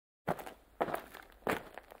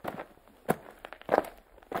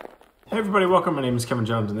Hey everybody, welcome. My name is Kevin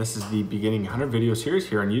Jones and this is the Beginning Hunter video series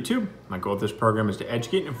here on YouTube. My goal with this program is to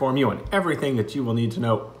educate and inform you on everything that you will need to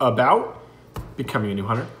know about becoming a new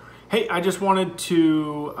hunter. Hey, I just wanted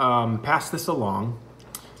to pass this along.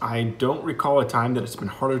 I don't recall a time that it's been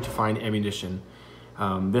harder to find ammunition.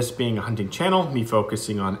 This being a hunting channel, me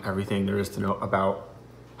focusing on everything there is to know about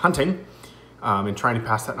hunting and trying to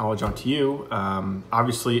pass that knowledge on to you.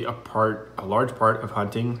 Obviously, a large part of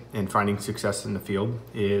hunting and finding success in the field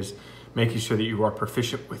is making sure that you are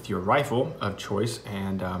proficient with your rifle of choice.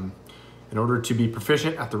 And in order to be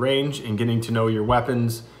proficient at the range and getting to know your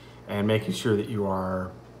weapons and making sure that you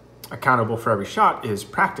are accountable for every shot is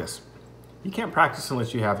practice. You can't practice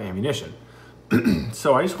unless you have ammunition.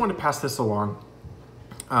 So I just want to pass this along.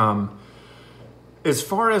 As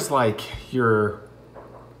far as like your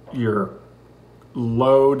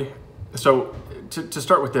load, so to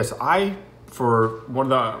start with this, for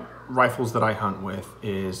one of the rifles that I hunt with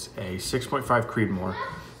is a 6.5 Creedmoor,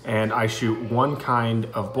 and I shoot one kind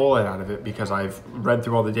of bullet out of it because I've read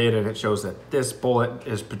through all the data and it shows that this bullet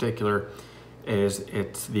is particular.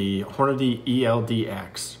 It's the Hornady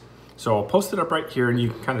ELDX. So I'll post it up right here and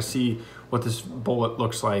you can kind of see what this bullet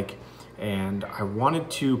looks like. And I wanted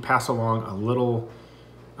to pass along a little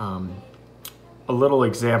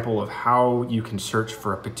example of how you can search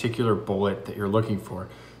for a particular bullet that you're looking for.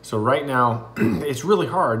 So right now, it's really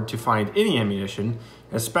hard to find any ammunition,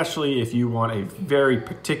 especially if you want a very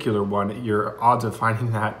particular one. Your odds of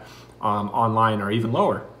finding that online are even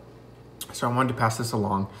lower. So I wanted to pass this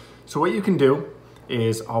along. So what you can do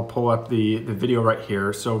is I'll pull up the video right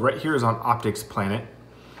here. So right here is on Optics Planet.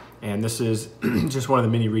 And this is just one of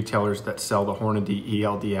the many retailers that sell the Hornady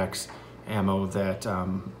ELDX ammo that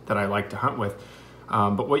I like to hunt with.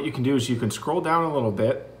 But what you can do is you can scroll down a little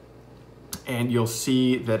bit and you'll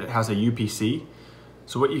see that it has a UPC.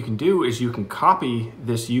 So what you can do is you can copy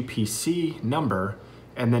this UPC number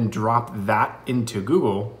and then drop that into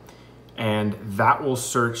Google, and that will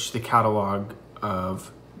search the catalog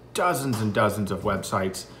of dozens and dozens of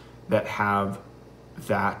websites that have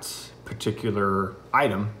that particular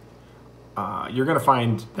item. You're gonna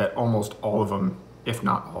find that almost all of them, if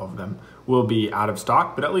not all of them, will be out of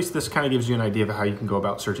stock, but at least this kind of gives you an idea of how you can go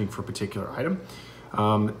about searching for a particular item.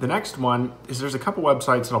 The next one is there's a couple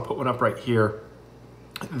websites, and I'll put one up right here,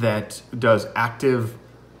 that does active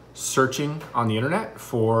searching on the internet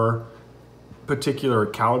for particular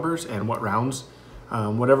calibers and what rounds,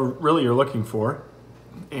 whatever really you're looking for.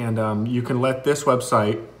 And you can let this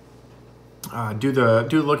website do the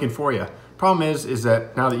looking for you. Problem is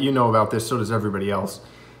that now that you know about this, so does everybody else.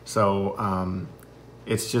 So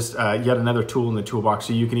it's just yet another tool in the toolbox.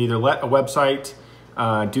 So you can either let a website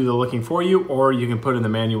do the looking for you, or you can put in the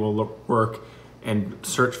manual work and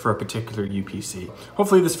search for a particular UPC.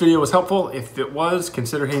 Hopefully this video was helpful. If it was,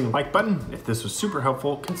 consider hitting the like button. If this was super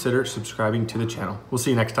helpful, consider subscribing to the channel. We'll see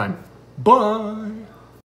you next time. Bye.